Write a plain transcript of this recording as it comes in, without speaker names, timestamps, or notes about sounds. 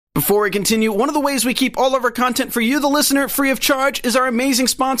Before we continue, one of the ways we keep all of our content for you, the listener, free of charge is our amazing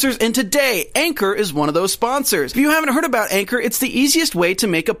sponsors, and today, Anchor is one of those sponsors. If you haven't heard about Anchor, it's the easiest way to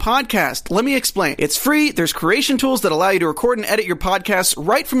make a podcast. Let me explain. It's free, there's creation tools that allow you to record and edit your podcasts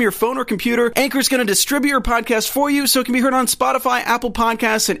right from your phone or computer. Anchor's going to distribute your podcast for you so it can be heard on Spotify, Apple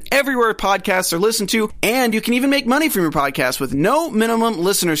Podcasts, and everywhere podcasts are listened to, and you can even make money from your podcast with no minimum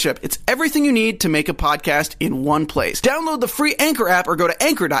listenership. It's everything you need to make a podcast in one place. Download the free Anchor app or go to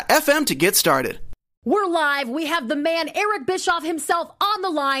anchor.fm to get started. We're live. We have the man Eric Bischoff himself on the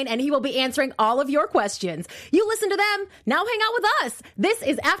line, and he will be answering all of your questions. You listen to them. Now hang out with us. This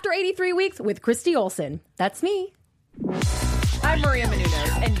is After 83 Weeks with Christy Olson. That's me. I'm Maria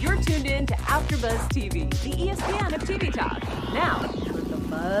Menounos, and you're tuned in to AfterBuzz TV, the ESPN of TV talk. Now, with the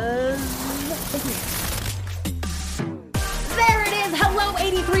buzz. There it is. Hello,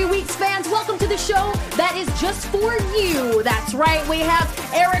 83 Weeks fans. Welcome to the show that is just for you. That's right. We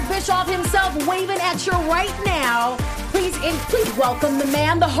have Eric Bischoff himself waving at you right now. Please welcome the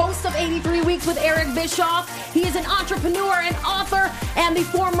man, the host of 83 Weeks with Eric Bischoff. He is an entrepreneur, an author, and the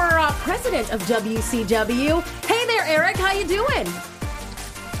former president of WCW. Hey there, Eric. How you doing?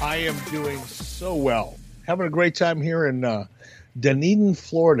 I am doing so well. Having a great time here in Dunedin,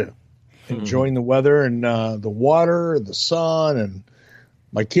 Florida. Enjoying the weather and the water, the sun, and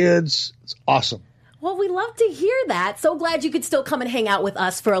my kids. It's awesome. Well, we love to hear that. So glad you could still come and hang out with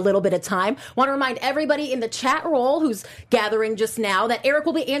us for a little bit of time. Want to remind everybody in the chat roll who's gathering just now that Eric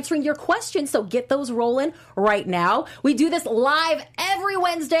will be answering your questions, so get those rolling right now. We do this live every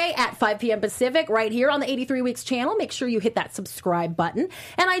Wednesday at 5 p.m. Pacific right here on the 83 Weeks channel. Make sure you hit that subscribe button.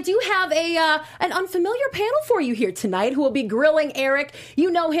 And I do have an unfamiliar panel for you here tonight who will be grilling Eric.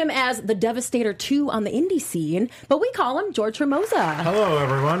 You know him as the Devastator 2 on the indie scene, but we call him George Hermosa. Hello,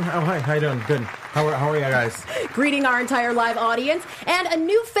 everyone. Oh, hi. How you doing? Good. How are you guys? Greeting our entire live audience. And a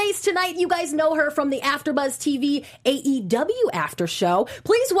new face tonight. You guys know her from the AfterBuzz TV AEW After Show.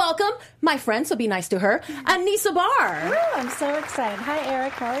 Please welcome my friend, so be nice to her, Anissa Barr. Woo, I'm so excited. Hi,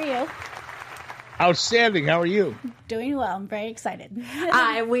 Eric. How are you? Outstanding. How are you? Doing well. I'm very excited.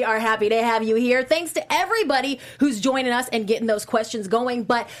 We are happy to have you here. Thanks to everybody who's joining us and getting those questions going.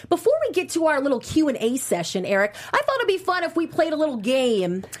 But before we get to our little Q&A session, Eric, I thought it'd be fun if we played a little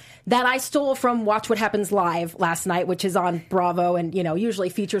game that I stole from Watch What Happens Live last night, which is on Bravo and, usually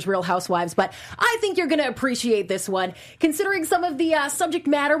features Real Housewives. But I think you're going to appreciate this one, considering some of the subject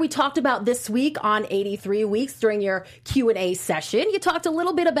matter we talked about this week on 83 Weeks during your Q&A session. You talked a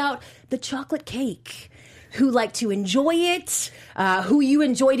little bit about the chocolate cake, who liked to enjoy it, who you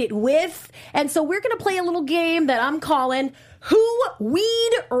enjoyed it with. And so we're going to play a little game that I'm calling Who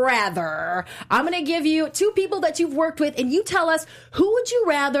We'd Rather. I'm going to give you two people that you've worked with, and you tell us, who would you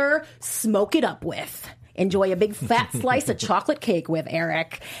rather smoke it up with? Enjoy a big fat slice of chocolate cake with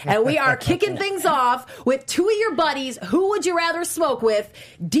Eric. And we are kicking things off with two of your buddies. Who would you rather smoke with,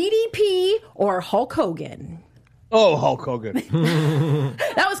 DDP or Hulk Hogan? Oh, Hulk Hogan.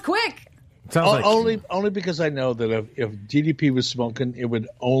 That was quick. Only because I know that if DDP was smoking, it would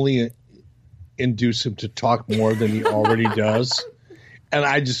only induce him to talk more than he already does, and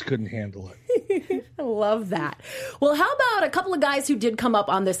I just couldn't handle it. I love that. Well, how about a couple of guys who did come up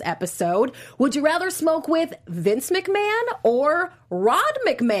on this episode? Would you rather smoke with Vince McMahon or Rod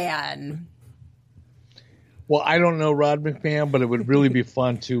McMahon? Well, I don't know Rod McMahon, but it would really be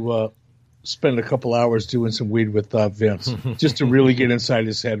fun to spend a couple hours doing some weed with Vince, just to really get inside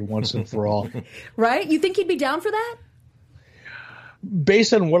his head once and for all. Right? You think he'd be down for that?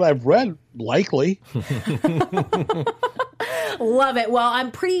 Based on what I've read, likely. Love it. Well,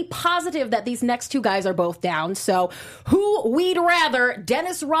 I'm pretty positive that these next two guys are both down. So who we'd rather,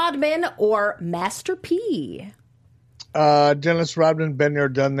 Dennis Rodman or Master P? Dennis Rodman, been there,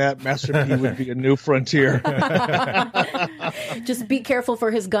 done that. Master P would be a new frontier. Just be careful for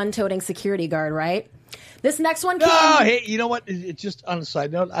his gun-toting security guard, right? This next one came... Oh, hey, you know what? It's just on a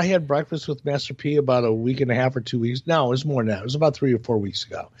side note, I had breakfast with Master P about a week and a half or 2 weeks. No, it was more than that. It was about 3 or 4 weeks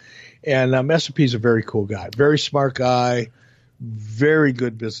ago. And Master P is a very cool guy. Very smart guy. Very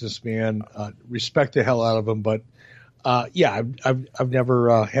good businessman. Respect the hell out of him. But, yeah, I've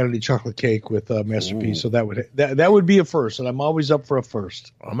never had any chocolate cake with Master P, so that would be a first, and I'm always up for a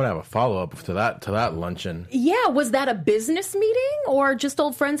first. I'm gonna have a follow up to that luncheon. Yeah, was that a business meeting or just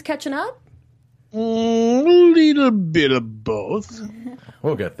old friends catching up? A little bit of both.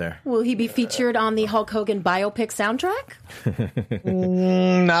 We'll get there. Will he be featured on the Hulk Hogan biopic soundtrack?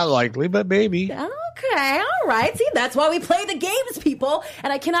 Not likely, but maybe. Okay, all right. See, that's why we play the games, people.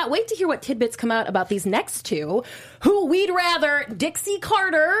 And I cannot wait to hear what tidbits come out about these next two. Who we'd rather, Dixie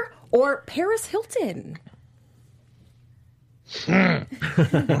Carter or Paris Hilton?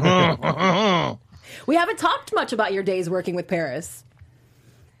 We haven't talked much about your days working with Paris.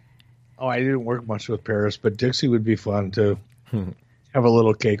 Oh, I didn't work much with Paris, but Dixie would be fun to have a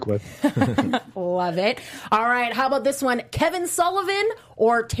little cake with. Love it. All right, how about this one? Kevin Sullivan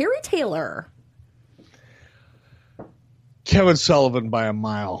or Terry Taylor? Kevin Sullivan by a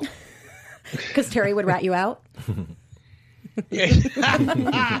mile. Because Terry would rat you out?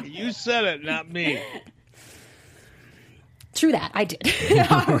 You said it, not me. True that, I did.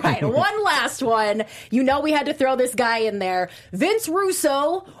 All right, one last one. You know we had to throw this guy in there. Vince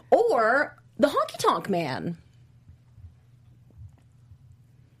Russo or the Honky Tonk Man?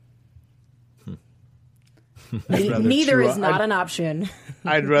 Neither is not an option.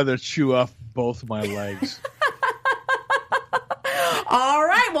 I'd rather chew off both my legs. All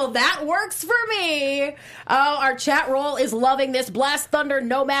right, well, that works for me. Oh, our chat roll is loving this. Blast Thunder,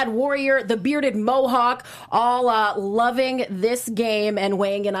 Nomad Warrior, the Bearded Mohawk, all loving this game and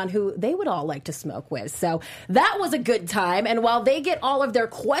weighing in on who they would all like to smoke with. So that was a good time. And while they get all of their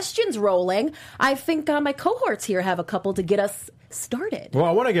questions rolling, I think my cohorts here have a couple to get us started. Well,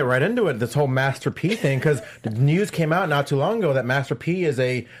 I want to get right into it, this whole Master P thing, because the news came out not too long ago that Master P is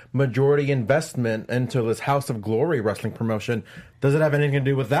a majority investment into this House of Glory wrestling promotion. Does it have anything to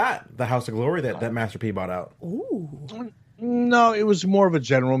do with that, the House of Glory that Master P bought out? Ooh. No, it was more of a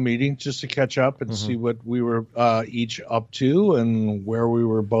general meeting just to catch up and see what we were each up to and where we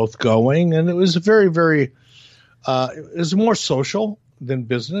were both going. And it was very, very, it was more social than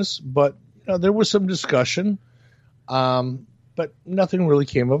business, but there was some discussion. But nothing really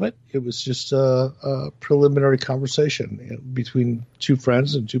came of it. It was just a preliminary conversation between two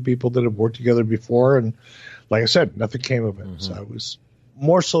friends and two people that have worked together before. And like I said, nothing came of it. So it was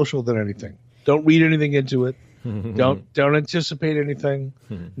more social than anything. Don't read anything into it. Don't anticipate anything.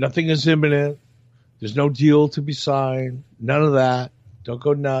 Nothing is imminent. There's no deal to be signed. None of that. Don't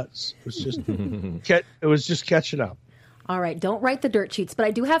go nuts. It was just it was just catching up. All right, don't write the dirt sheets, but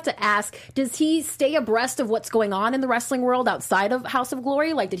I do have to ask, does he stay abreast of what's going on in the wrestling world outside of House of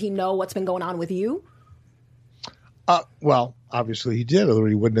Glory? Like, did he know what's been going on with you? Well, obviously he did, or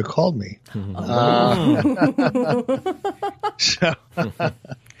he wouldn't have called me.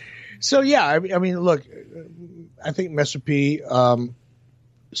 So yeah, I mean, look, I think Master P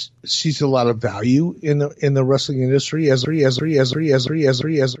sees a lot of value in the wrestling industry as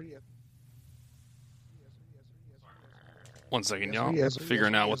One second, y'all.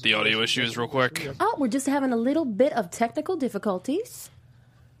 Figuring out what the audio issue is real quick. Oh, we're just having a little bit of technical difficulties.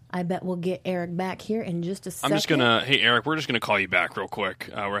 I bet we'll get Eric back here in just a second. Hey, Eric, we're just going to call you back real quick.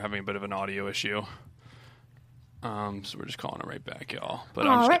 We're having a bit of an audio issue. So we're just calling it right back, y'all. But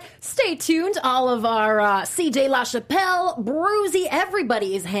all right. Stay tuned. All of our CJ LaChapelle, Bruzy,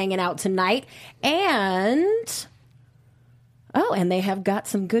 everybody is hanging out tonight. And they have got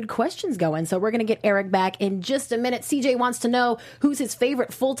some good questions going. So we're going to get Eric back in just a minute. CJ wants to know who's his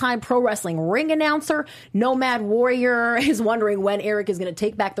favorite full-time pro wrestling ring announcer. Nomad Warrior is wondering when Eric is going to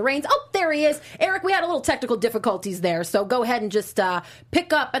take back the reins. Oh, there he is. Eric, we had a little technical difficulties there. So go ahead and just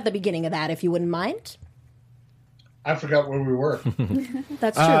pick up at the beginning of that, if you wouldn't mind. I forgot where we were.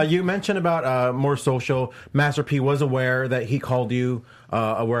 That's true. You mentioned about more social. Master P was aware that he called you,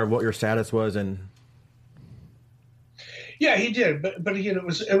 aware of what your status was, and yeah, he did. But again, it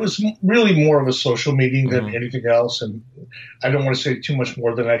was really more of a social meeting than anything else. And I don't want to say too much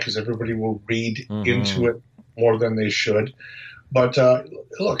more than that because everybody will read into it more than they should. But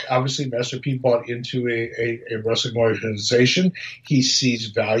look, obviously, Master P bought into a wrestling organization. He sees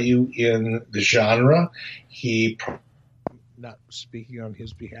value in the genre. Not speaking on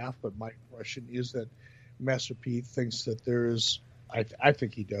his behalf, but my impression is that Master P thinks that there is, I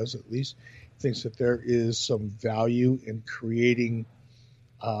think he does at least, thinks that there is some value in creating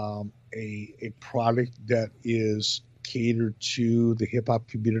a product that is catered to the hip-hop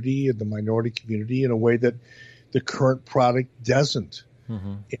community and the minority community in a way that the current product doesn't.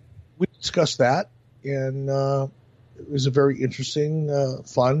 We discussed that, and it was a very interesting,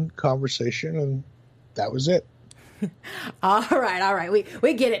 fun conversation, and that was it. All right.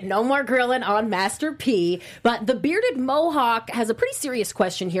 We get it. No more grilling on Master P. But the Bearded Mohawk has a pretty serious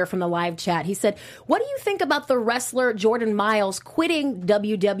question here from the live chat. He said, what do you think about the wrestler Jordan Miles quitting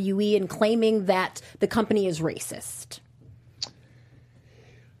WWE and claiming that the company is racist?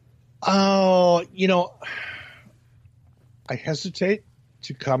 I hesitate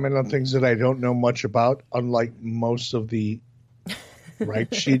to comment on things that I don't know much about, unlike most of the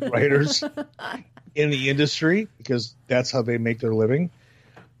right sheet writers in the industry, because that's how they make their living.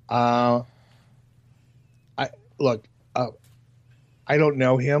 I don't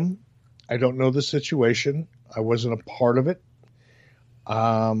know him. I don't know the situation. I wasn't a part of it.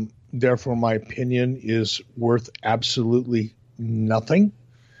 Therefore, my opinion is worth absolutely nothing,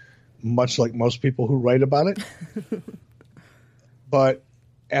 much like most people who write about it. But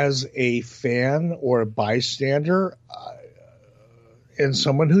as a fan or a bystander and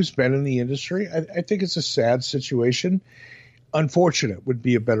someone who's been in the industry, I think it's a sad situation. Unfortunate would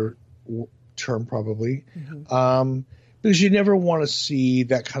be a better term, probably. Because you never want to see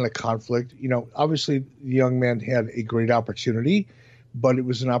that kind of conflict. You know, obviously the young man had a great opportunity, but it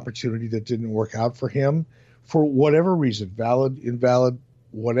was an opportunity that didn't work out for him for whatever reason, valid, invalid,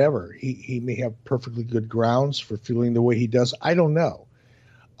 whatever. He may have perfectly good grounds for feeling the way he does. I don't know.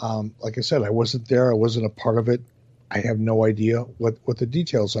 Like I said, I wasn't there. I wasn't a part of it. I have no idea what the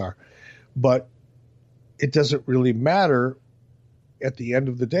details are. But it doesn't really matter at the end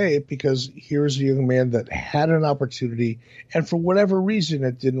of the day, because here's a young man that had an opportunity, and for whatever reason,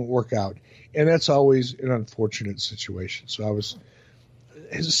 it didn't work out. And that's always an unfortunate situation. So I was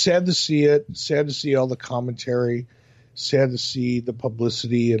sad to see it, sad to see all the commentary, sad to see the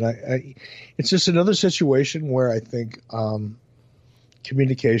publicity. And it's just another situation where I think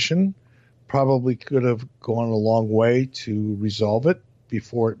communication probably could have gone a long way to resolve it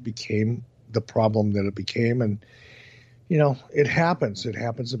before it became the problem that it became. And you know, it happens. It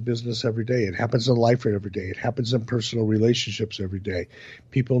happens in business every day. It happens in life every day. It happens in personal relationships every day.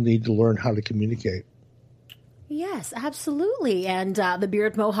 People need to learn how to communicate. Yes, absolutely. And the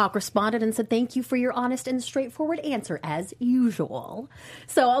Beard Mohawk responded and said, thank you for your honest and straightforward answer, as usual.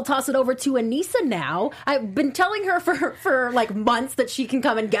 So I'll toss it over to Anissa now. I've been telling her for like months that she can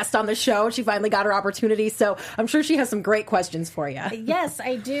come and guest on the show. She finally got her opportunity. So I'm sure she has some great questions for you. Yes,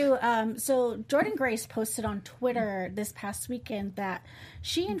 I do. So Jordan Grace posted on Twitter this past weekend that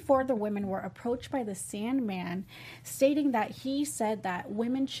she and 4 other women were approached by the Sandman, stating that he said that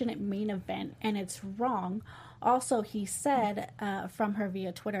women shouldn't main event, and it's wrong. Also, he said from her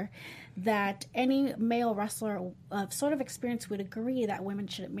via Twitter that any male wrestler of sort of experience would agree that women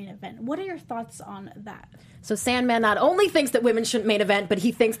shouldn't main event. What are your thoughts on that? So Sandman not only thinks that women shouldn't main event, but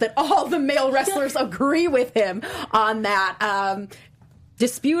he thinks that all the male wrestlers agree with him on that.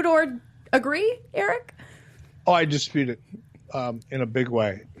 Dispute or agree, Eric? Oh, I dispute it in a big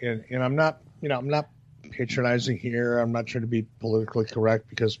way. And I'm not, I'm not patronizing here. I'm not trying to be politically correct,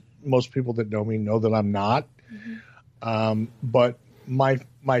 because most people that know me know that I'm not. But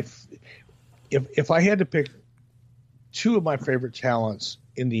if I had to pick 2 of my favorite talents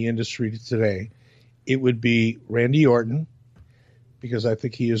in the industry today, it would be Randy Orton, because I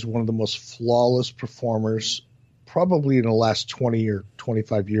think he is one of the most flawless performers probably in the last 20 or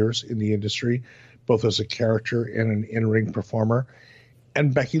 25 years in the industry, both as a character and an in-ring performer,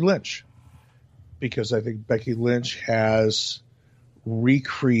 and Becky Lynch, because I think Becky Lynch has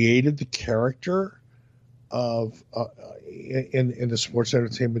recreated the character of in the sports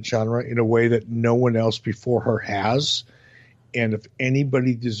entertainment genre in a way that no one else before her has. And if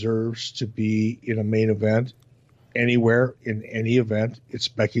anybody deserves to be in a main event anywhere in any event, it's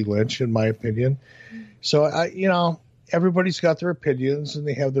Becky Lynch, in my opinion. So everybody's got their opinions, and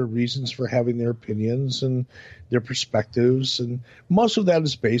they have their reasons for having their opinions and their perspectives, and most of that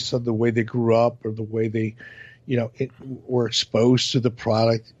is based on the way they grew up or the way they were exposed to the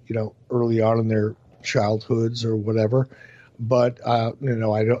product early on in their childhoods or whatever. But I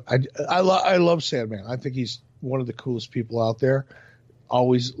love Sandman. I think he's one of the coolest people out there.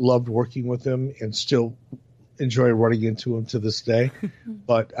 Always loved working with him, and still enjoy running into him to this day.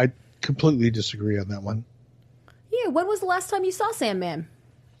 But I completely disagree on that one. Yeah, when was the last time you saw Sandman?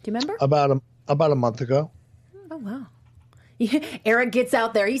 Do you remember? About a month ago. Oh wow. Eric gets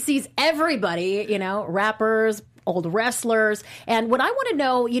out there. He sees everybody, rappers, old wrestlers. And what I want to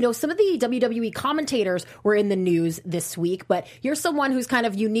know, some of the WWE commentators were in the news this week, but you're someone who's kind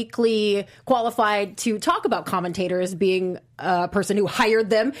of uniquely qualified to talk about commentators, being a person who hired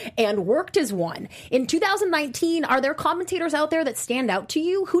them and worked as one. In 2019, are there commentators out there that stand out to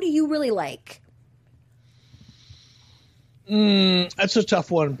you? Who do you really like? That's a tough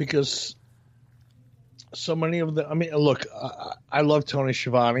one, because so many of them. I mean, look, I love Tony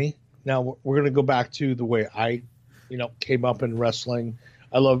Schiavone. Now we're going to go back to the way I, came up in wrestling.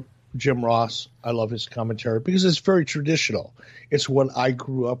 I love Jim Ross. I love his commentary because it's very traditional. It's what I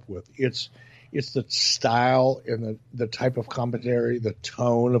grew up with. It's the style and the type of commentary, the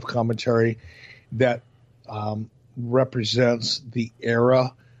tone of commentary that represents the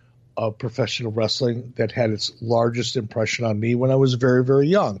era of professional wrestling that had its largest impression on me when I was very, very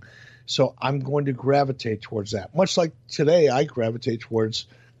young. So I'm going to gravitate towards that. Much like today, I gravitate towards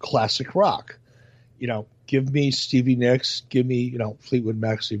classic rock. give me Stevie Nicks, give me, Fleetwood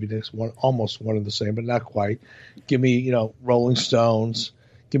Mac, Stevie Nicks, almost one and the same, but not quite. Give me, Rolling Stones,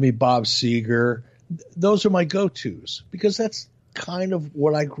 give me Bob Seger. Those are my go-tos because that's kind of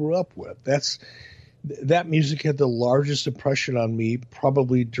what I grew up with. That music had the largest impression on me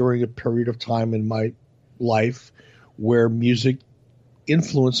probably during a period of time in my life where music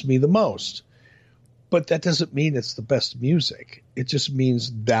influenced me the most. But that doesn't mean it's the best music. It just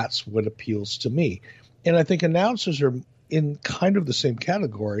means that's what appeals to me. And I think announcers are in kind of the same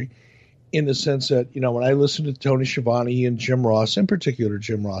category in the sense that, when I listen to Tony Schiavone and Jim Ross, in particular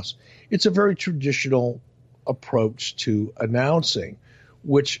Jim Ross, it's a very traditional approach to announcing,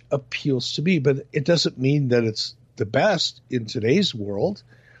 which appeals to me. But it doesn't mean that it's the best in today's world.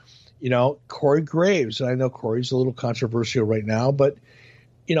 Corey Graves, and I know Corey's a little controversial right now, but,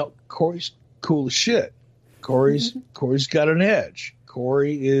 Corey's cool as shit. Corey's got an edge.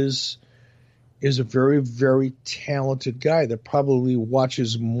 Corey is a very, very talented guy that probably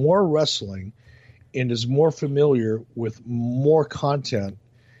watches more wrestling and is more familiar with more content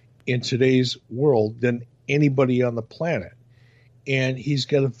in today's world than anybody on the planet. And he's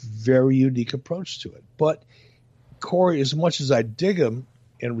got a very unique approach to it. But Corey, as much as I dig him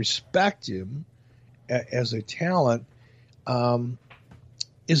and respect him as a talent,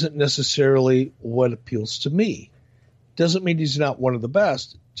 isn't necessarily what appeals to me. Doesn't mean he's not one of the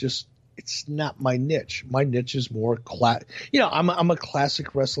best, just it's not my niche. My niche is more I'm a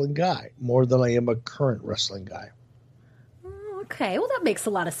classic wrestling guy more than I am a current wrestling guy. Okay, well, that makes a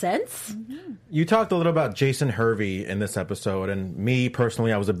lot of sense. You talked a little about Jason Hervey in this episode, and me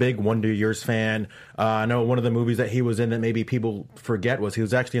personally, I was a big Wonder Years fan. I know one of the movies that he was in that maybe people forget was he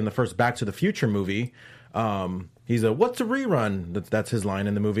was actually in the first Back to the Future movie. He's what's a rerun? That's his line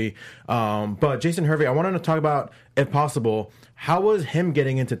in the movie. But Jason Hervey, I wanted to talk about, if possible, how was him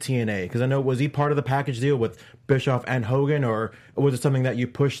getting into TNA? Because I know, was he part of the package deal with Bischoff and Hogan, or was it something that you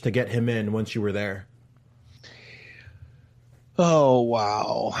pushed to get him in once you were there? Oh,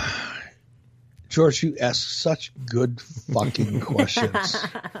 wow. George, you ask such good fucking questions.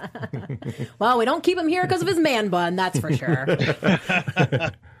 Well, we don't keep him here because of his man bun, that's for sure.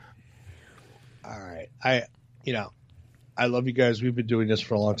 All right. I love you guys. We've been doing this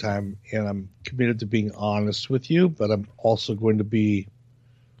for a long time, and I'm committed to being honest with you, but I'm also going to be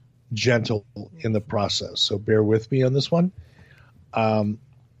gentle in the process. So bear with me on this one.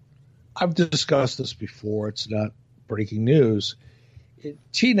 I've discussed this before. It's not breaking news.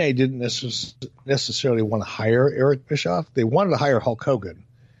 TNA didn't necessarily want to hire Eric Bischoff. They wanted to hire Hulk Hogan,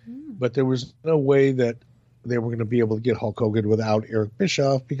 but there was no way that they were going to be able to get Hulk Hogan without Eric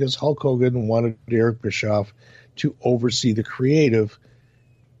Bischoff because Hulk Hogan wanted Eric Bischoff to oversee the creative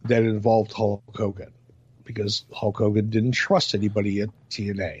that involved Hulk Hogan because Hulk Hogan didn't trust anybody at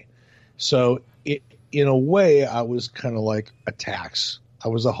TNA. So in a way, I was kind of like a tax. I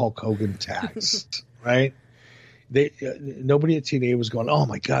was a Hulk Hogan tax, right? Nobody at TNA was going, oh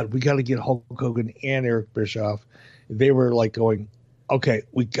my God, we got to get Hulk Hogan and Eric Bischoff. They were like going, okay,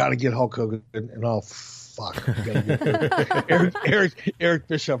 we got to get Hulk Hogan, and oh fuck, we gotta get Eric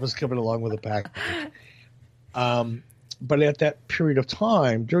Bischoff is coming along with a package. But at that period of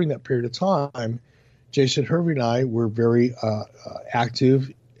time, during that period of time, Jason Hervey and I were very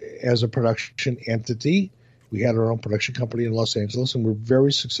active as a production entity. We had our own production company in Los Angeles, and we're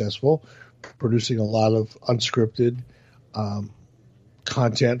very successful, producing a lot of unscripted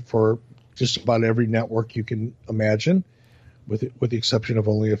content for just about every network you can imagine, with the exception of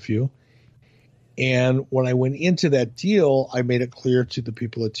only a few. And when I went into that deal, I made it clear to the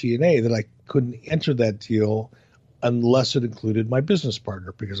people at TNA that I couldn't enter that deal unless it included my business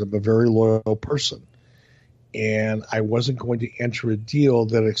partner, because I'm a very loyal person. And I wasn't going to enter a deal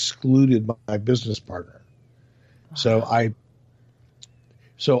that excluded my business partner. So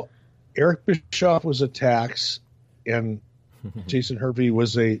Eric Bischoff was a tax and Jason Hervey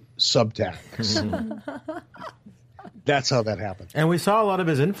was a sub-tax. That's how that happened. And we saw a lot of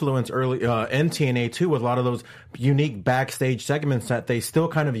his influence early in TNA too, with a lot of those unique backstage segments that they still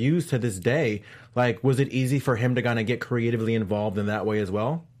kind of use to this day. Like, was it easy for him to kind of get creatively involved in that way as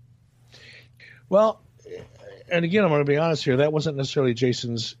well? Well, and again, I'm going to be honest here, that wasn't necessarily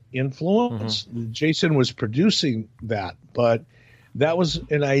Jason's influence. Mm-hmm. Jason was producing that, but that was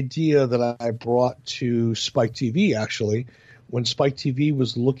an idea that I brought to Spike TV, actually, when Spike TV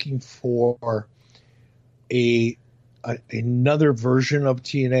was looking for another version of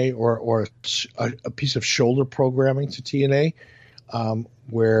TNA or a piece of shoulder programming to TNA,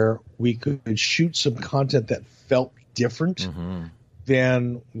 where we could shoot some content that felt different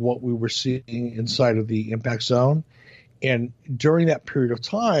than what we were seeing inside of the Impact Zone. And during that period of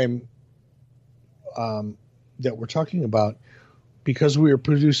time, that we're talking about, because we were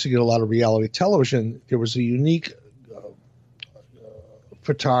producing a lot of reality television, there was a unique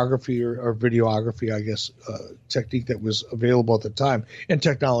photography or videography, I guess, technique that was available at the time, and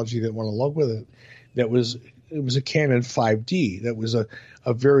technology that went along with it. It was a Canon 5D. That was a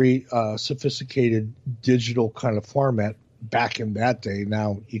very sophisticated digital kind of format back in that day.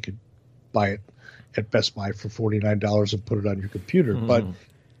 Now you could buy it at Best Buy for $49 and put it on your computer. But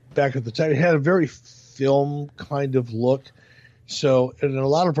back at the time, it had a very film kind of look. So in a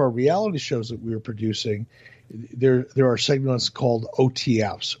lot of our reality shows that we were producing, there are segments called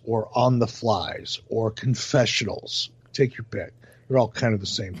OTFs, or on the flies, or confessionals. Take your pick. They're all kind of the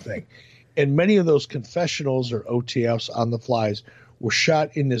same thing. And many of those confessionals or OTFs, on the flies, were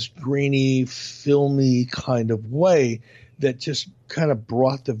shot in this grainy, filmy kind of way that just kind of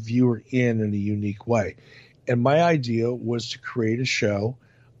brought the viewer in a unique way. And my idea was to create a show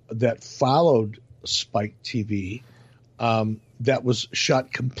that followed Spike TV, that was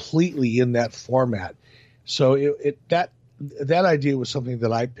shot completely in that format. So that idea was something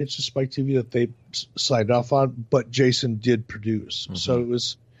that I pitched to Spike TV that they signed off on, but Jason did produce. So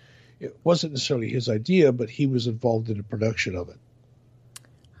it wasn't necessarily his idea, but he was involved in the production of it.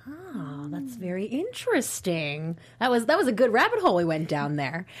 Oh, that's very interesting. That was a good rabbit hole we went down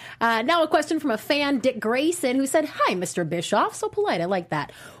there. Now a question from a fan, Dick Grayson, who said, "Hi, Mr. Bischoff." So polite. I like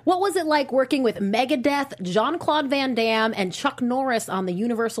that. What was it like working with Megadeth, Jean-Claude Van Damme, and Chuck Norris on the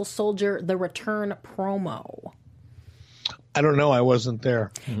Universal Soldier: The Return promo? I don't know. I wasn't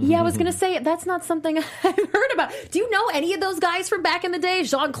there. Yeah, I was going to say, that's not something I've heard about. Do you know any of those guys from back in the day?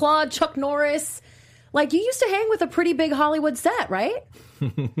 Jean-Claude, Chuck Norris? Like, you used to hang with a pretty big Hollywood set, right?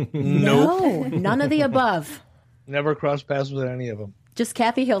 No, none of the above. Never crossed paths with any of them. Just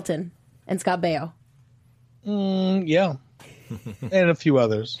Kathy Hilton and Scott Baio. Yeah. And a few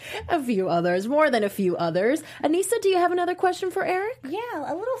others. A few others, more than a few others. Anissa, do you have another question for Eric? Yeah,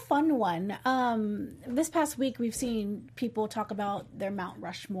 a little fun one. This past week, we've seen people talk about their Mount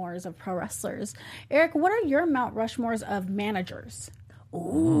Rushmores of pro wrestlers. Eric, what are your Mount Rushmores of managers?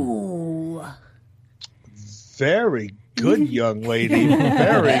 Ooh. Very good, young lady.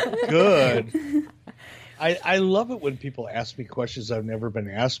 Very good. I love it when people ask me questions I've never been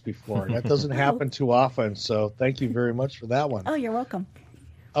asked before. That doesn't happen too often, so thank you very much for that one. Oh, you're welcome.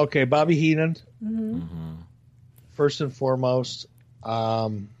 Okay, Bobby Heenan. First and foremost.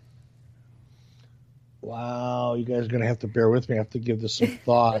 Wow, you guys are going to have to bear with me. I have to give this some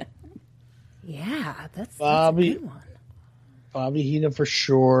thought. Yeah, that's a good one. Bobby Heenan for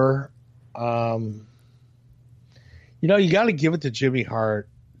sure. You got to give it to Jimmy Hart.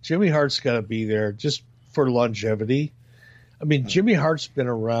 Jimmy Hart's got to be there just for longevity. I mean, Jimmy Hart's been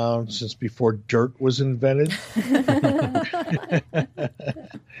around since before dirt was invented.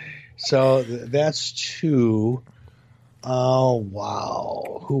 So that's two. Oh,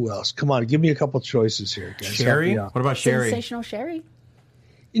 wow. Who else? Come on, give me a couple choices here, guys. Sherry? What about Sherry? Sensational Sherry.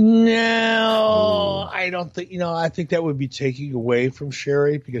 No, I don't think, I think that would be taking away from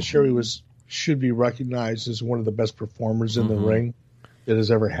Sherry, because Sherry should be recognized as one of the best performers in the ring that has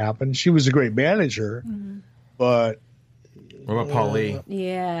ever happened. She was a great manager, but... What about Paulie?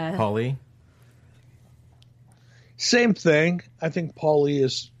 Yeah. Paulie? Same thing. I think Paulie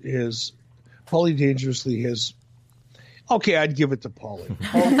Paulie Dangerously has... Okay, I'd give it to Paulie.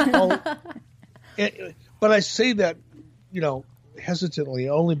 But I say that, hesitantly,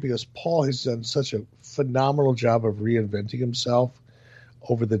 only because Paul has done such a phenomenal job of reinventing himself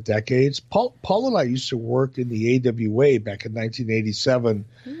over the decades. Paul and I used to work in the AWA back in 1987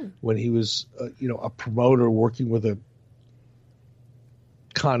 when he was, a promoter working with a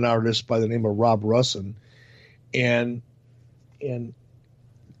con artist by the name of Rob Russin, and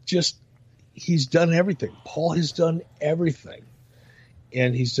just he's done everything. Paul has done everything,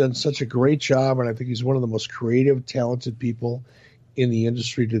 and he's done such a great job. And I think he's one of the most creative, talented people in the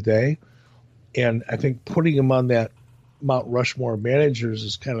industry today. And I think putting him on that Mount Rushmore of managers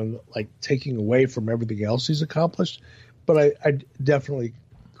is kind of like taking away from everything else he's accomplished. But I definitely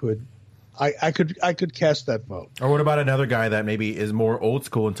could. I could cast that vote. Or what about another guy that maybe is more old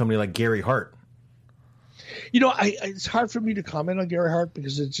school and somebody like Gary Hart? It's hard for me to comment on Gary Hart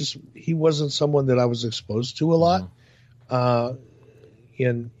because he wasn't someone that I was exposed to a lot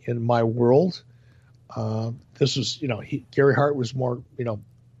in my world. This was, Gary Hart was more,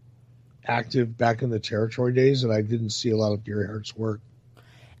 active back in the territory days, and I didn't see a lot of Gary Hart's work.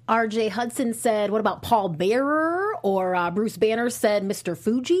 RJ Hudson said, what about Paul Bearer? Or Bruce Banner said Mr.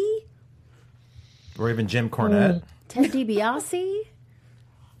 Fuji? Or even Jim Cornette? Ted DiBiase?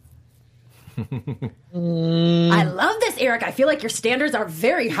 I love this, Eric. I feel like your standards are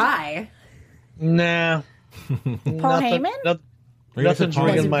very high. Nah. Paul Heyman? Nothing's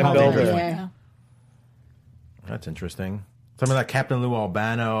ringing my Paul bell Heyman. there. Yeah. That's interesting. Something like Captain Lou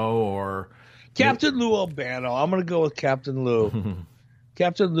Albano or Captain Lou Albano. I'm going to go with Captain Lou.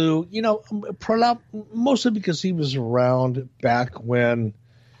 Captain Lou, mostly because he was around back when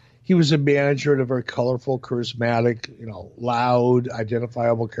he was a manager and a very colorful, charismatic, loud,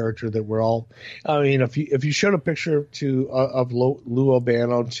 identifiable character that we're all. I mean, if you showed a picture of Lou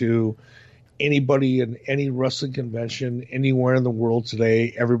Albano to anybody in any wrestling convention anywhere in the world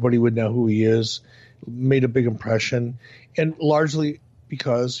today, everybody would know who he is. Made a big impression, and largely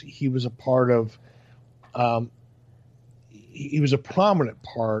because he was a part of. He was a prominent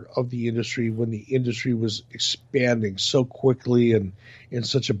part of the industry when the industry was expanding so quickly and in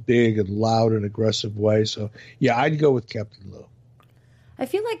such a big and loud and aggressive way. So, yeah, I'd go with Captain Lou. I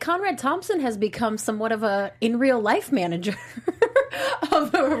feel like Conrad Thompson has become somewhat of a in real life manager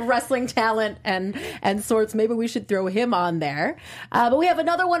of wrestling talent and sorts. Maybe we should throw him on there. But we have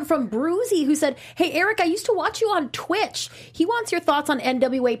another one from Bruzy who said, "Hey, Eric, I used to watch you on Twitch." He wants your thoughts on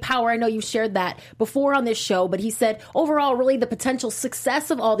NWA Power. I know you shared that before on this show, but he said overall, really the potential success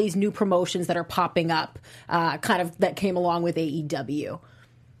of all these new promotions that are popping up, kind of that came along with AEW.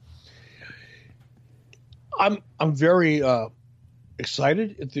 I'm very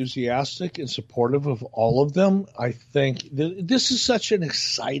excited, enthusiastic, and supportive of all of them. I think this is such an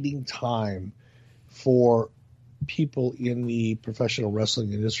exciting time for people in the professional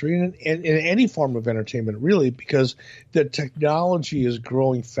wrestling industry and in any form of entertainment, really, because the technology is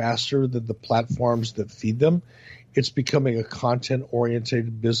growing faster than the platforms that feed them. It's becoming a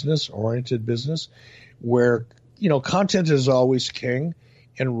content-oriented business where, content is always king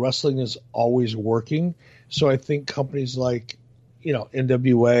and wrestling is always working. So I think companies like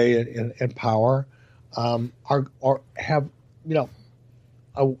NWA and Power have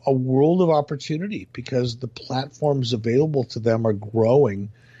a world of opportunity because the platforms available to them are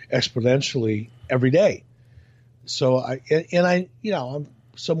growing exponentially every day. So I'm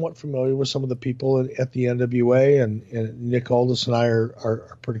somewhat familiar with some of the people at the NWA, and Nick Aldis and I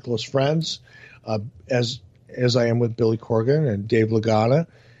are pretty close friends, as I am with Billy Corgan and Dave Lagana.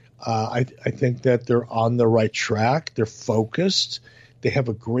 I think that they're on the right track. They're focused. They have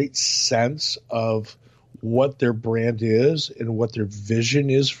a great sense of what their brand is and what their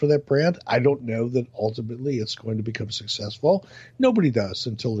vision is for that brand. I don't know that ultimately it's going to become successful. Nobody does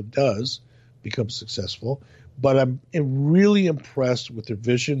until it does become successful. But I'm really impressed with their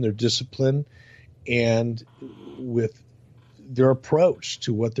vision, their discipline, and with their approach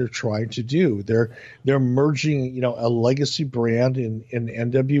to what they're trying to do. They're merging, a legacy brand in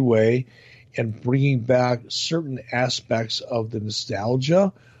NWA and bringing back certain aspects of the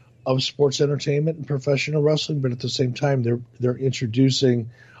nostalgia of sports entertainment and professional wrestling, but at the same time, they're introducing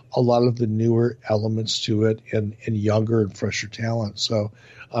a lot of the newer elements to it and younger and fresher talent. So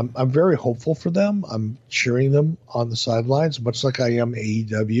I'm very hopeful for them. I'm cheering them on the sidelines, much like I am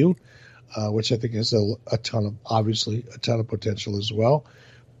AEW. Which I think has a ton of potential as well.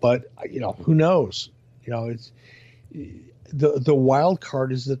 But, who knows? It's the wild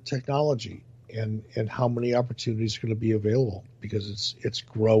card is the technology and how many opportunities are going to be available because it's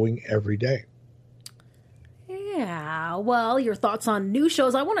growing every day. Yeah, well, your thoughts on new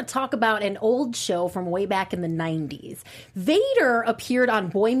shows. I want to talk about an old show from way back in the 90s. Vader appeared on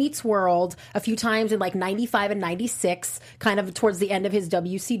Boy Meets World a few times in like 95 and 96, kind of towards the end of his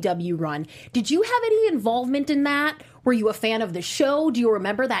WCW run. Did you have any involvement in that? Were you a fan of the show? Do you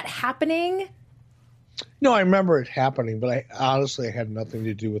remember that happening? No, I remember it happening, but I honestly had nothing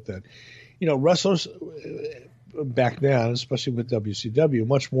to do with it. Wrestlers back then, especially with WCW,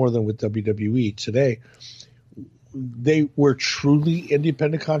 much more than with WWE today, they were truly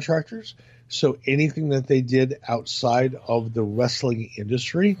independent contractors. So anything that they did outside of the wrestling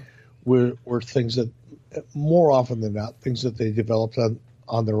industry were things that, more often than not, things that they developed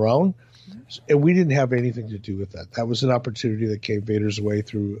on their own. And we didn't have anything to do with that. That was an opportunity that came Vader's way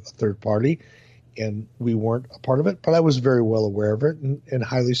through a third party, and we weren't a part of it. But I was very well aware of it and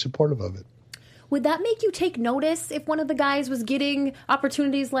highly supportive of it. Would that make you take notice if one of the guys was getting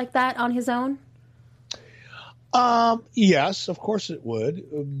opportunities like that on his own? Yes, of course it would,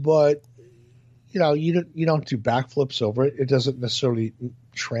 but you don't do backflips over it. It doesn't necessarily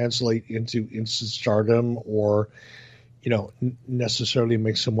translate into instant stardom or, necessarily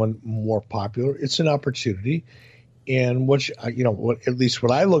make someone more popular. It's an opportunity. And what at least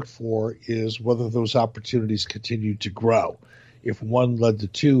what I look for is whether those opportunities continue to grow. If one led to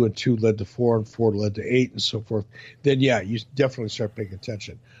 2 and 2 led to 4 and 4 led to 8 and so forth, then yeah, you definitely start paying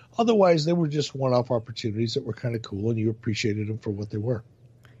attention. Otherwise, they were just one-off opportunities that were kind of cool, and you appreciated them for what they were.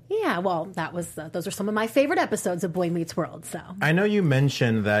 Yeah, well, those are some of my favorite episodes of Boy Meets World. So I know you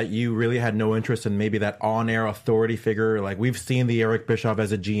mentioned that you really had no interest in maybe that on-air authority figure. Like, we've seen the Eric Bischoff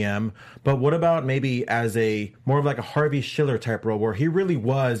as a GM, but what about maybe as a more of like a Harvey Schiller type role where he really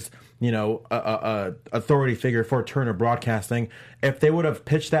was, a authority figure for Turner Broadcasting? If they would have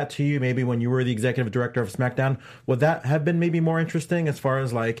pitched that to you maybe when you were the executive director of SmackDown, would that have been maybe more interesting as far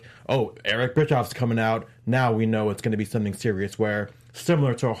as like, oh, Eric Bischoff's coming out, now we know it's going to be something serious, where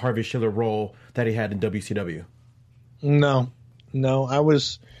similar to a Harvey Schiller role that he had in WCW? No, I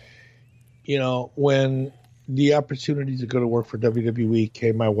was, when the opportunity to go to work for WWE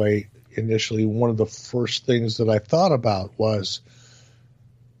came my way initially, one of the first things that I thought about was,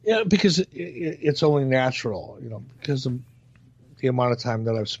 because it's only natural, because of the amount of time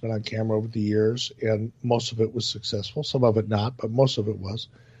that I've spent on camera over the years, and most of it was successful, some of it not, but most of it was.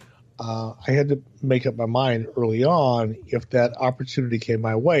 I had to make up my mind early on, if that opportunity came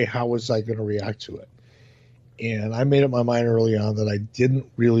my way, how was I going to react to it? And I made up my mind early on that I didn't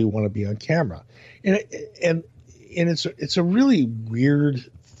really want to be on camera. And it's a really weird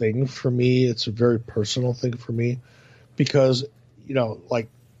thing for me. It's a very personal thing for me because, like,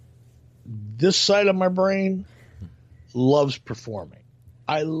 this side of my brain loves performing.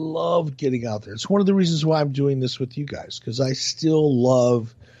 I love getting out there. It's one of the reasons why I'm doing this with you guys, because I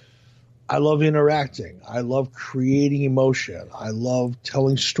love interacting. I love creating emotion. I love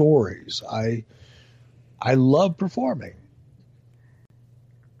telling stories. I love performing.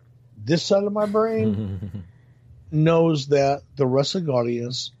 This side of my brain knows that the wrestling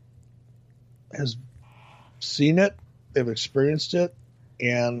audience has seen it, they've experienced it,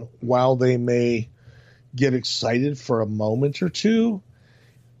 and while they may get excited for a moment or two,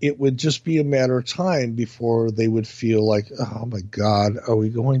 it would just be a matter of time before they would feel like, oh my God, are we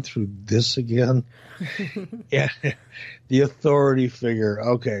going through this again? Yeah, the authority figure.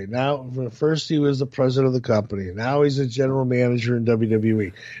 Okay, now first he was the president of the company. Now he's a general manager in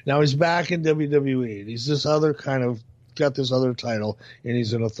WWE. Now he's back in WWE. He's this other got this other title, and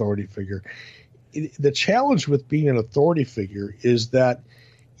he's an authority figure. The challenge with being an authority figure is that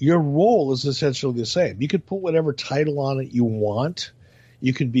your role is essentially the same. You could put whatever title on it you want.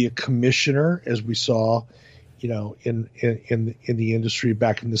 You could be a commissioner, as we saw, in the industry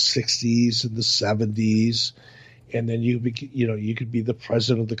back in the 60s and the 70s, and then you could be the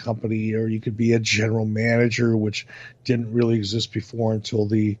president of the company, or you could be a general manager, which didn't really exist before until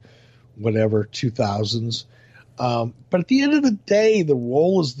the 2000s. But at the end of the day, the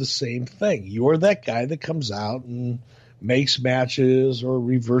role is the same thing. You're that guy that comes out and makes matches, or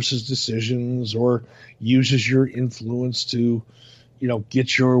reverses decisions, or uses your influence to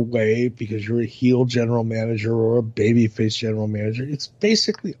get your way because you're a heel general manager or a babyface general manager. It's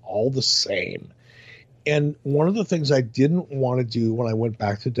basically all the same. And one of the things I didn't want to do when I went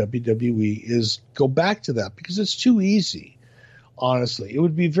back to WWE is go back to that, because it's too easy. Honestly, it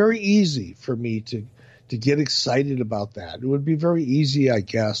would be very easy for me to get excited about that. It would be very easy, I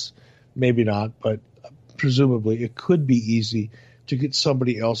guess, maybe not, but presumably it could be easy to get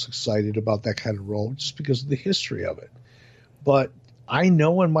somebody else excited about that kind of role just because of the history of it. But I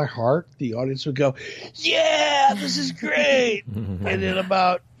know in my heart the audience would go, yeah, this is great. And then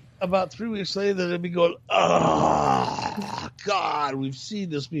about 3 weeks later, they'd be going, oh, God, we've seen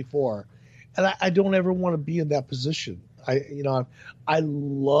this before. And I don't ever want to be in that position. I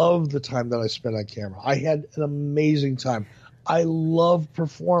love the time that I spent on camera. I had an amazing time. I love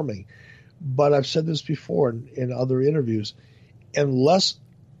performing. But I've said this before in other interviews, unless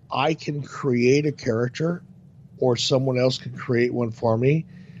I can create a character or someone else can create one for me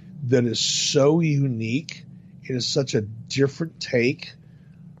that is so unique, it is such a different take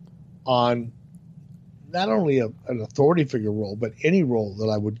on not only an authority figure role, but any role that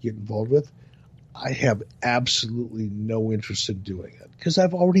I would get involved with, I have absolutely no interest in doing it, because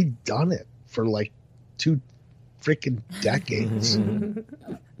I've already done it for like 2 freaking decades.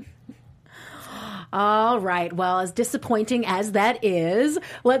 All right. Well, as disappointing as that is,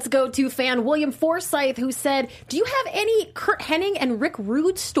 let's go to fan William Forsythe, who said, do you have any Curt Hennig and Rick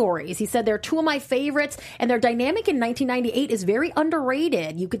Rude stories? He said, they're 2 of my favorites, and their dynamic in 1998 is very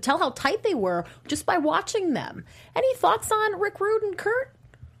underrated. You could tell how tight they were just by watching them. Any thoughts on Rick Rude and Curt?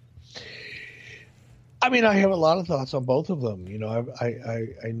 I mean, I have a lot of thoughts on both of them.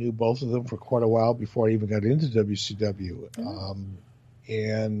 I knew both of them for quite a while before I even got into WCW.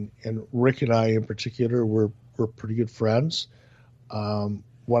 And Rick and I in particular were pretty good friends.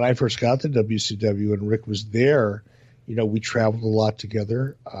 When I first got to WCW and Rick was there, we traveled a lot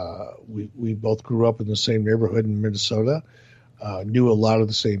together. We both grew up in the same neighborhood in Minnesota, knew a lot of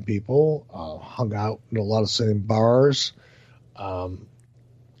the same people, hung out in a lot of the same bars.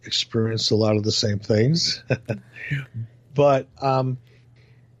 experienced a lot of the same things. But,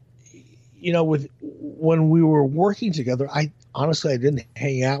 when we were working together, I didn't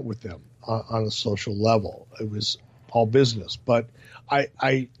hang out with them on a social level. It was all business, but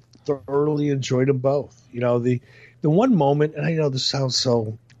I thoroughly enjoyed them both. The one moment, and I know this sounds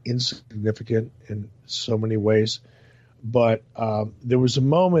so insignificant in so many ways, but there was a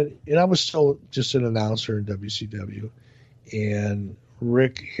moment, and I was still just an announcer in WCW, and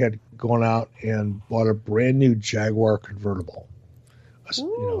Rick had gone out and bought a brand new Jaguar convertible,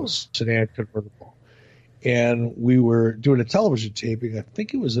 sedan convertible. And we were doing a television taping. I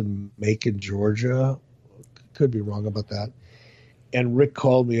think it was in Macon, Georgia. Could be wrong about that. And Rick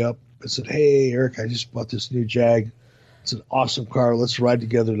called me up and said, "Hey, Eric, I just bought this new Jag. It's an awesome car. Let's ride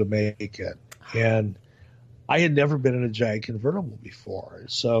together to Macon." And I had never been in a Jag convertible before.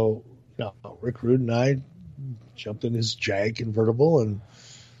 So, Rick Rude and I jumped in his Jag convertible and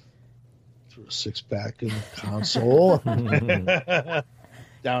threw a six-pack in the console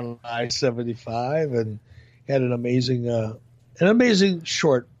down I-75 and had an amazing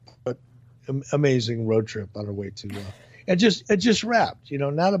short but amazing road trip on our way to and just wrapped,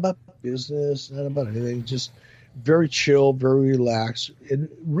 not about business, not about anything, just very chill, very relaxed. And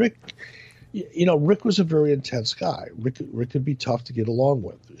Rick was a very intense guy. Rick could be tough to get along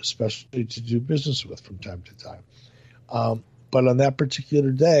with, especially to do business with from time to time. But on that particular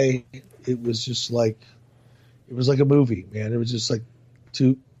day, it was just like a movie, man. It was just like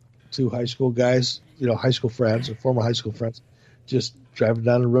two high school guys, high school friends or former high school friends, just driving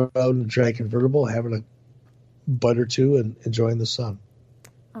down the road in a Jag convertible, having a bite or two and enjoying the sun.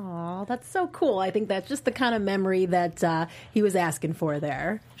 Oh, that's so cool. I think that's just the kind of memory that he was asking for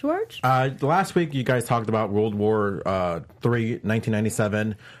there. George? Last week, you guys talked about World War III,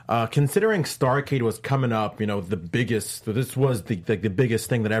 1997. Considering Starrcade was coming up, the biggest, so this was the biggest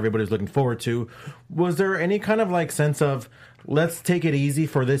thing that everybody was looking forward to. Was there any kind of sense of, let's take it easy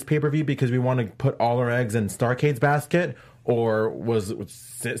for this pay-per-view because we want to put all our eggs in Starrcade's basket? Or was it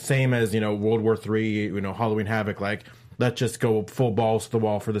same as, World War III, Halloween Havoc, let's just go full balls to the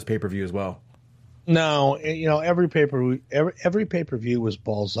wall for this pay-per-view as well? No, every pay-per-view was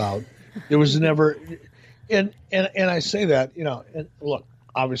balls out. There was never, and I say that, and look,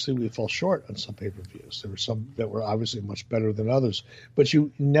 obviously we fell short on some pay-per-views. There were some that were obviously much better than others, but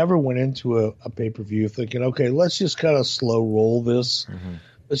you never went into a pay-per-view thinking, okay, let's just kind of slow roll this. Mm-hmm.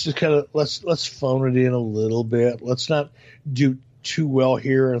 Let's just kind of let's phone it in a little bit. Let's not do too well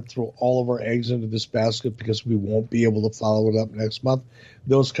here and throw all of our eggs into this basket because we won't be able to follow it up next month.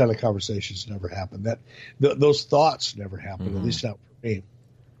 Those kind of conversations never happen. Those thoughts never happen, at least not for me.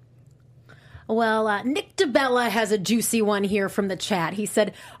 Well, Nick DeBella has a juicy one here from the chat. He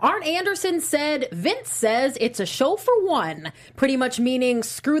said, Arn Anderson said, Vince says it's a show for one, pretty much meaning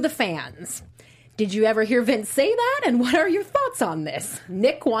screw the fans. Did you ever hear Vince say that? And what are your thoughts on this?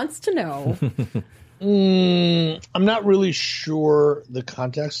 Nick wants to know. I'm not really sure the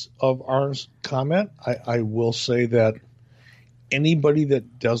context of Arn's comment. I will say that anybody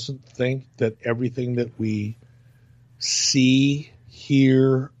that doesn't think that everything that we see,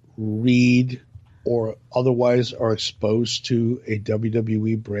 hear, read, or otherwise are exposed to a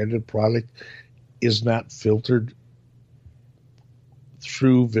WWE branded product is not filtered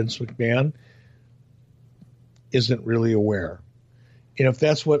through Vince McMahon isn't really aware. And if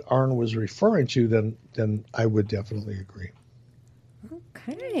that's what Arn was referring to, then I would definitely agree.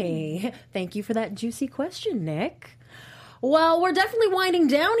 Okay. Tommaso, you for that juicy question, Nick. Well, we're definitely winding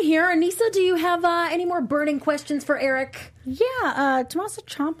down here. Anissa, do you have any more burning questions for Eric? Yeah, Tommaso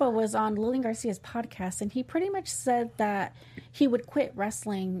Ciampa was on Lillian Garcia's podcast, and he pretty much said that he would quit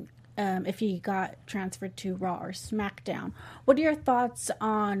wrestling if he got transferred to Raw or SmackDown. What are your thoughts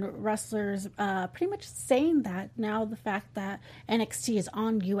on wrestlers pretty much saying that now, the fact that NXT is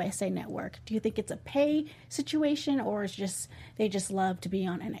on USA Network? Do you think it's a pay situation, or is they just love to be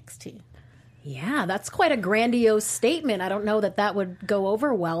on NXT? Yeah, that's quite a grandiose statement. I don't know that would go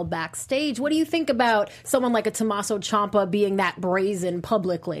over well backstage. What do you think about someone like a Tommaso Ciampa being that brazen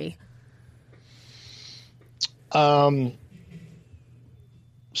publicly?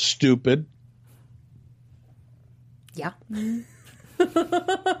 Stupid. Yeah.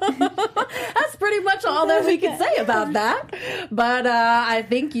 That's pretty much all that we can say about that. But I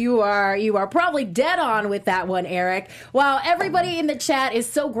think you are probably dead on with that one, Eric. Wow, everybody in the chat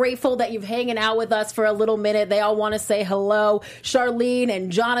is so grateful that you've hanging out with us for a little minute. They all want to say hello, Charlene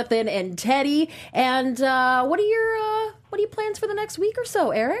and Jonathan and Teddy. And what are your plans for the next week or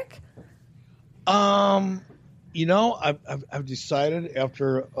so, Eric? I've decided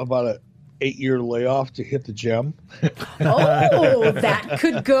after about 8-year layoff to hit the gym. Oh, that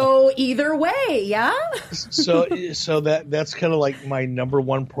could go either way, yeah? So that's kind of like my number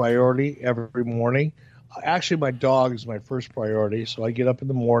one priority every morning. Actually, my dog is my first priority. So I get up in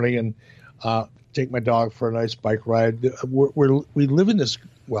the morning and take my dog for a nice bike ride. We live in this.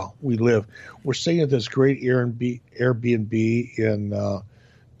 Well, we're staying at this great Airbnb in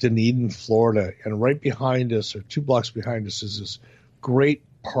Dunedin, Florida, and right behind us, or 2 blocks behind us, is this great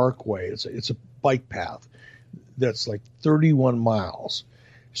parkway. It's a bike path that's like 31 miles.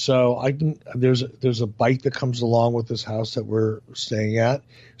 So there's a bike that comes along with this house that we're staying at.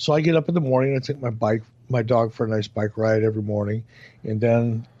 So I get up in the morning and I take my dog for a nice bike ride every morning, and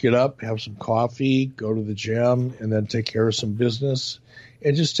then get up, have some coffee, go to the gym, and then take care of some business,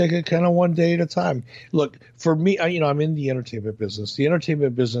 and just take it kind of one day at a time. Look, for me, I'm in the entertainment business. The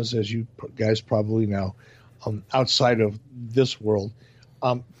entertainment business, as you guys probably know, outside of this world,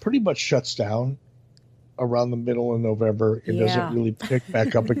 pretty much shuts down around the middle of November. It doesn't really pick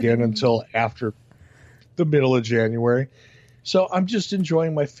back up again until after the middle of January. So I'm just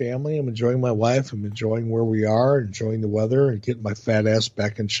enjoying my family. I'm enjoying my wife. I'm enjoying where we are, enjoying the weather, and getting my fat ass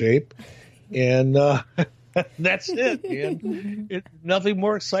back in shape. And that's it, man. Nothing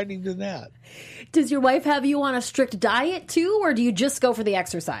more exciting than that. Does your wife have you on a strict diet too, or do you just go for the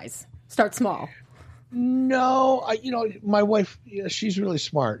exercise? Start small. No, my wife, she's really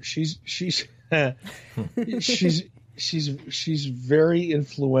smart. She's she's very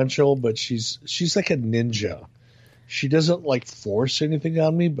influential, but she's like a ninja. She doesn't like force anything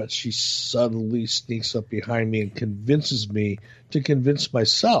on me, but she subtly sneaks up behind me and convinces me to convince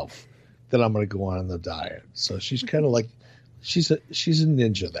myself that I'm going to go on the diet. So she's kind of like, she's a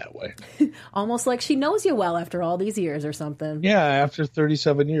ninja that way. Almost like she knows you well after all these years or something. Yeah, after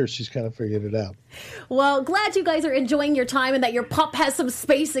 37 years, she's kind of figured it out. Well, glad you guys are enjoying your time and that your pup has some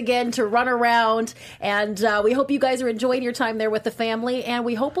space again to run around. And we hope you guys are enjoying your time there with the family. And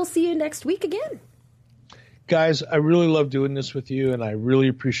we hope we'll see you next week again. Guys, I really love doing this with you, and I really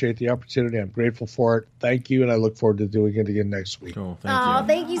appreciate the opportunity. I'm grateful for it. Thank you, and I look forward to doing it again next week. Cool, thank you.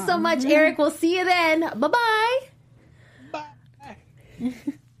 Thank you so much, Eric. We'll see you then. Bye-bye. Bye.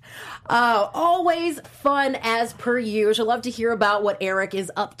 Always fun as per usual. Love to hear about what Eric is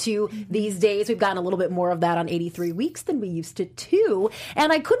up to these days. We've gotten a little bit more of that on 83 Weeks than we used to too.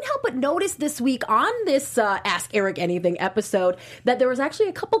 And I couldn't help but notice this week on this Ask Eric Anything episode that there was actually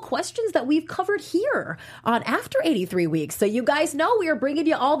a couple questions that we've covered here on After 83 Weeks. So you guys know we are bringing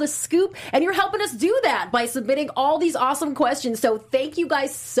you all the scoop, and you're helping us do that by submitting all these awesome questions. So thank you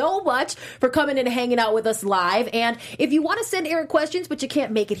guys so much for coming in and hanging out with us live. And if you want to send Eric questions, but you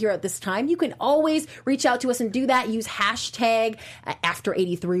can't make it here at this time, you can always reach out to us and do that. Use hashtag After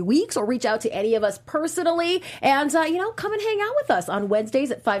 83 Weeks, or reach out to any of us personally, and come and hang out with us on Wednesdays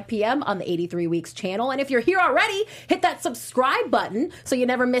at 5 p.m. on the 83 Weeks channel. And if you're here already, hit that subscribe button so you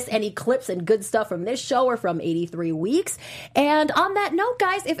never miss any clips and good stuff from this show or from 83 Weeks. And on that note,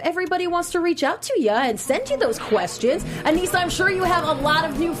 guys, if everybody wants to reach out to you and send you those questions, Anissa, I'm sure you have a lot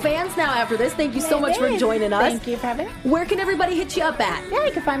of new fans now after this. Thank you so much for joining us. Thank you for having me. Where can everybody hit you up at? Yeah,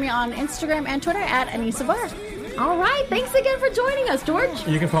 you can find me on Instagram and Twitter at Anissa Barr. All right. Thanks again for joining us, George.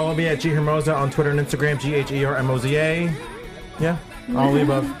 You can follow me at G Hermosa on Twitter and Instagram, GHERMOZA. Yeah, all of the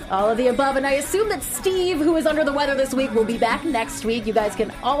above. All of the above. And I assume that Steve, who is under the weather this week, will be back next week. You guys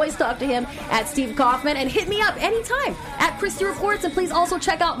can always talk to him at Steve Kaufman, and hit me up anytime at Christy Reports. And please also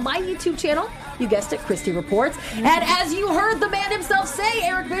check out my YouTube channel. You guessed it, Christy Reports. And as you heard the man himself say,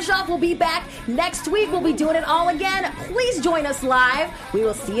 Eric Bischoff will be back next week. We'll be doing it all again. Please join us live. We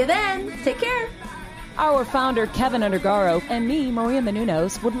will see you then. Take care. Our founder, Kevin Undergaro, and me, Maria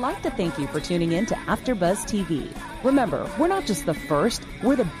Menounos, would like to thank you for tuning in to AfterBuzz TV. Remember, we're not just the first,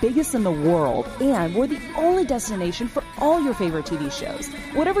 we're the biggest in the world, and we're the only destination for all your favorite TV shows.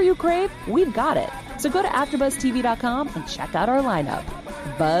 Whatever you crave, we've got it. So go to AfterBuzzTV.com and check out our lineup.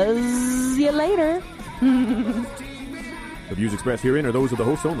 Buzz you later. The views expressed herein are those of the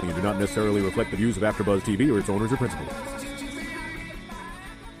hosts only and do not necessarily reflect the views of AfterBuzz TV or its owners or principals.